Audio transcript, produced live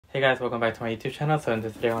Hey guys, welcome back to my YouTube channel. So in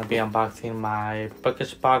this video, I'm going to be unboxing my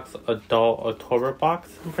Bookish box adult October box,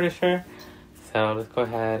 I'm pretty sure. So let's go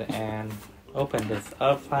ahead and open this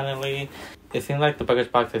up finally. It seems like the Bookish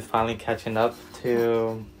box is finally catching up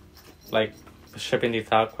to like shipping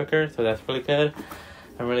these out quicker, so that's really good.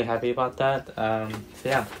 I'm really happy about that. So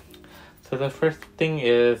yeah. So the first thing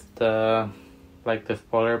is the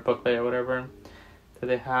spoiler booklet or whatever that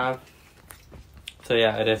they have. So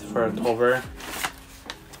yeah, it is for October.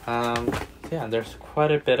 Yeah, there's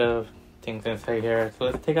quite a bit of things inside here. So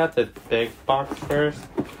let's take out the big box first,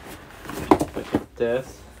 which is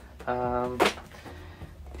this.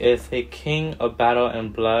 It's a King of Battle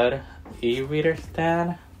and Blood e-reader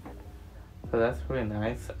stand. So that's really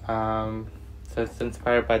nice. So it's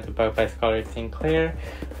inspired by the book by Scholar Sinclair,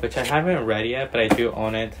 which I haven't read yet, but I do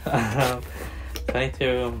own it. So I need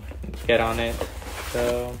to get on it.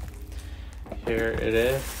 So here it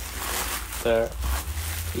is. The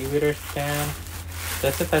e-reader stand.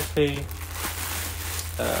 This is actually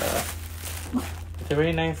it's a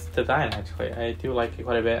very nice design actually. I do like it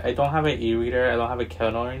quite a bit. I don't have an e-reader, I don't have a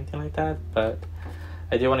Kindle or anything like that, but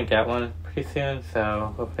I do want to get one pretty soon,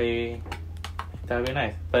 so hopefully that would be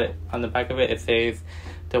nice. But on the back of it, it says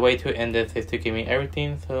the way to end this is to give me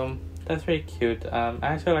everything, so that's very cute. I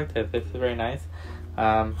actually like this. This is very nice.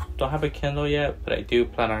 Don't have a Kindle yet, but I do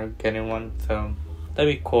plan on getting one, so that'd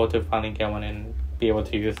be cool to finally get one and be able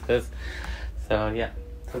to use this. So yeah,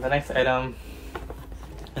 so the next item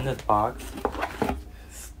in this box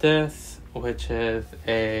is this, which is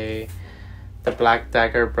the Black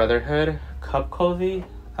Dagger Brotherhood cup cozy.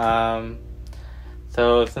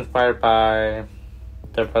 So it's inspired by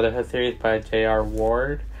the Brotherhood series by J.R.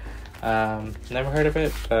 Ward. Never heard of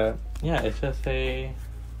it, but yeah, it's just a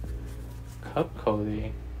cup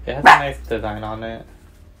cozy. It has a nice design on it.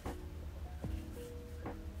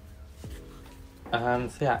 So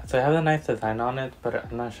yeah, so I have a nice design on it, but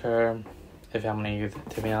I'm not sure if I'm gonna use it,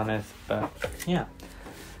 to be honest, but yeah.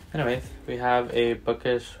 Anyways, we have a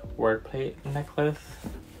Bookish wordplate necklace.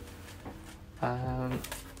 I'm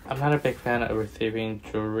not a big fan of receiving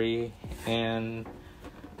jewelry in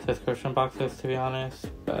subscription boxes, to be honest,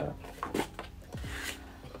 but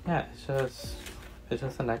yeah, it's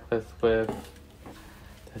just a necklace with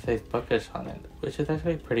that says Bookish on it, which is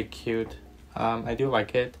actually pretty cute. I do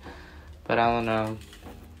like it. But I don't know.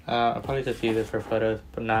 I'll probably just use it for photos,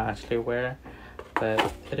 but not actually wear.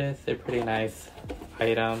 But it is a pretty nice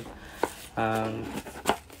item. So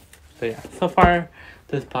yeah, so far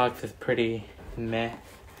this box is pretty meh.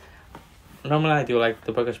 Normally I do like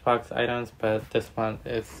the Bookish box items, but this one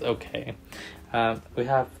is okay. We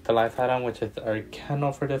have the last item, which is our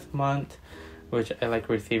candle for this month, which I like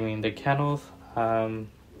receiving the candles.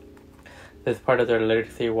 This is part of their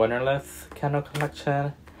Literacy Wonderless candle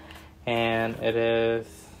collection. And it is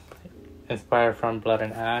inspired from Blood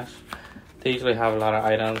and Ash. They usually have a lot of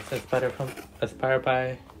items inspired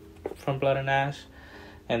by Blood and Ash,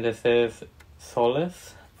 and this is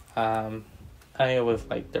Solace. I always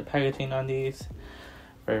like their packaging on these.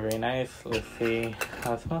 Very, very nice. Let's see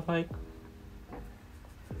how it smells like.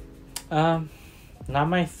 Not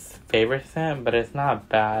my favorite scent, but it's not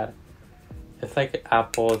bad. It's like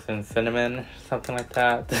apples and cinnamon, something like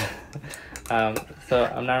that. So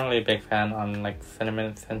I'm not really a big fan on like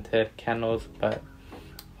cinnamon scented candles, but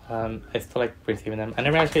I still like receiving them. I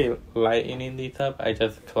never actually light any of these up. I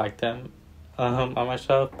just collect them on my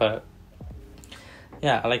shelf, but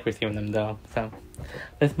yeah, I like receiving them though. So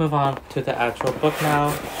let's move on to the actual book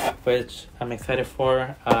now, which I'm excited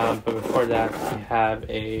for. But before that, we have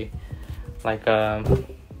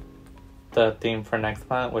the theme for next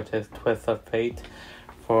month, which is Twist of Fate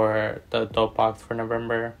for the adult box for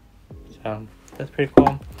November. So that's pretty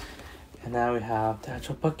cool. And now we have the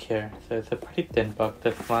actual book here. So it's a pretty thin book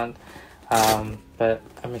this month, but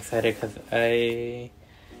I'm excited because I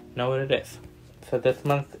know what it is. So this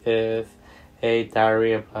month is A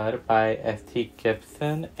Dowry of Blood by S.T.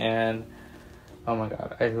 Gibson, and oh my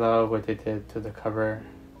god, I love what they did to the cover.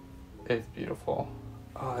 It's beautiful.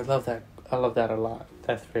 Oh, I love that a lot.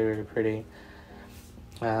 That's very, very pretty.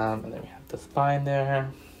 And then we have the spine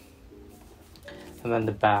there. And then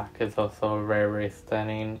the back is also very, very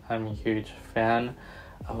stunning. I'm a huge fan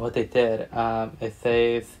of what they did. It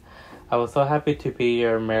says, I was so happy to be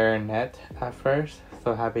your marionette at first,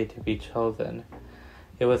 so happy to be chosen.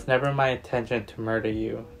 It was never my intention to murder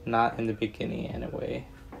you, not in the beginning anyway.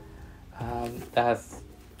 That's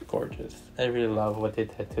gorgeous. I really love what they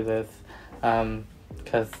did to this.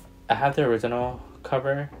 Because I have the original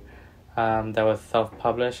cover that was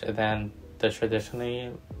self-published, and then the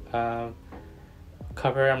traditionally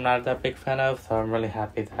cover I'm not that big fan of, so I'm really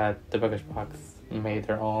happy that the Bookish box made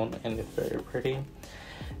their own, and it's very pretty.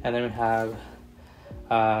 And then we have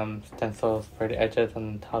stencils for the edges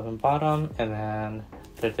on the top and bottom, and then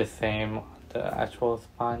they're the same on the actual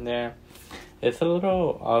spine there. It's a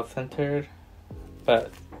little off-centered,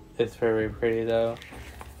 but it's very pretty though.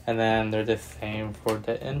 And then they're the same for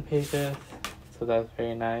the end pages, so that's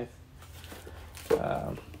very nice.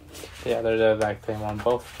 Yeah, they're the exact same on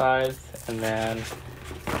both sides. And then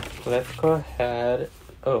let's go ahead.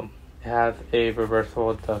 Oh, it has a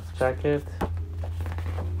reversible dust jacket,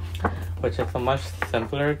 which is a much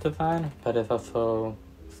simpler design, but it's also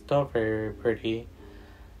still very pretty.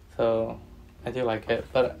 So I do like it,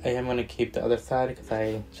 but I am going to keep the other side because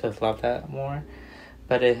I just love that more.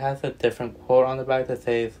 But it has a different quote on the back that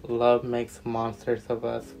says, "Love makes monsters of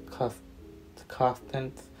us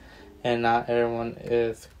constants, and not everyone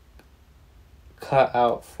is cut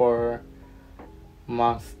out for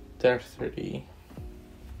monstrosity."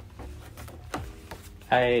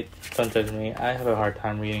 Don't judge me, I have a hard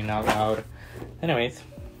time reading out loud. Anyways,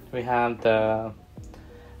 we have the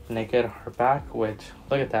naked hardback, which,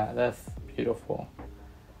 look at that, that's beautiful.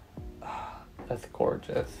 That's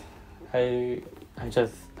gorgeous.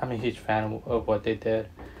 I'm a huge fan of what they did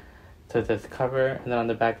to this cover. And then on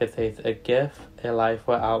the back it says, "A gift, a life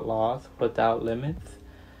without laws, without limits.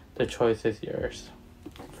 The choice is yours."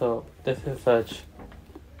 So this is such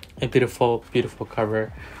a beautiful, beautiful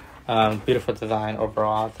cover. Beautiful design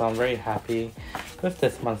overall. So I'm very happy with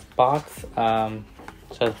this month's box.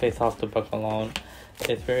 Just based off the book alone,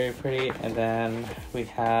 it's very pretty. And then we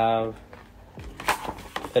have,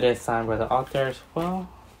 it is signed by the author as well,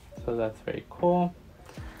 so that's very cool.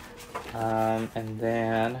 And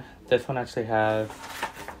then this one actually has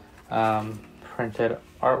printed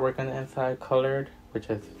artwork on the inside, colored, which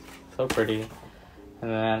is so pretty. And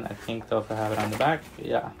then I think they also have it on the back.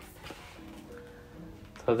 Yeah.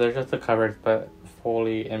 So they're just the covers, but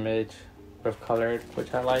fully image with colored,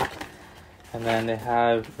 which I like. And then they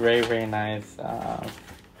have very, very nice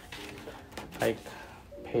like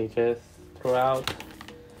pages throughout.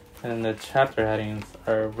 And then the chapter headings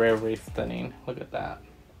are very, very stunning. Look at that.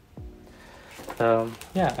 So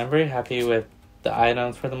yeah, I'm very happy with the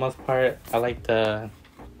items for the most part. I like the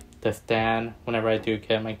stand whenever I do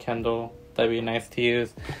get my Kindle. That'd be nice to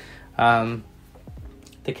use. The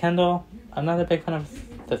Kindle, I'm not a big fan of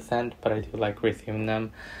the scent, but I do like receiving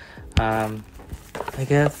them. I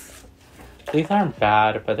guess these aren't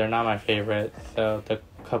bad, but they're not my favorite. So the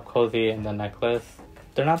cup cozy and the necklace,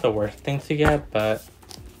 they're not the worst things to get, but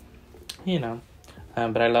you know.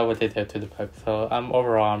 But I love what they did to the book. So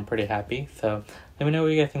overall, I'm pretty happy. So let me know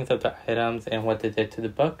what you guys think of the items and what they did to the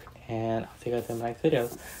book. And I'll see you guys in the next video.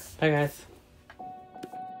 Bye guys.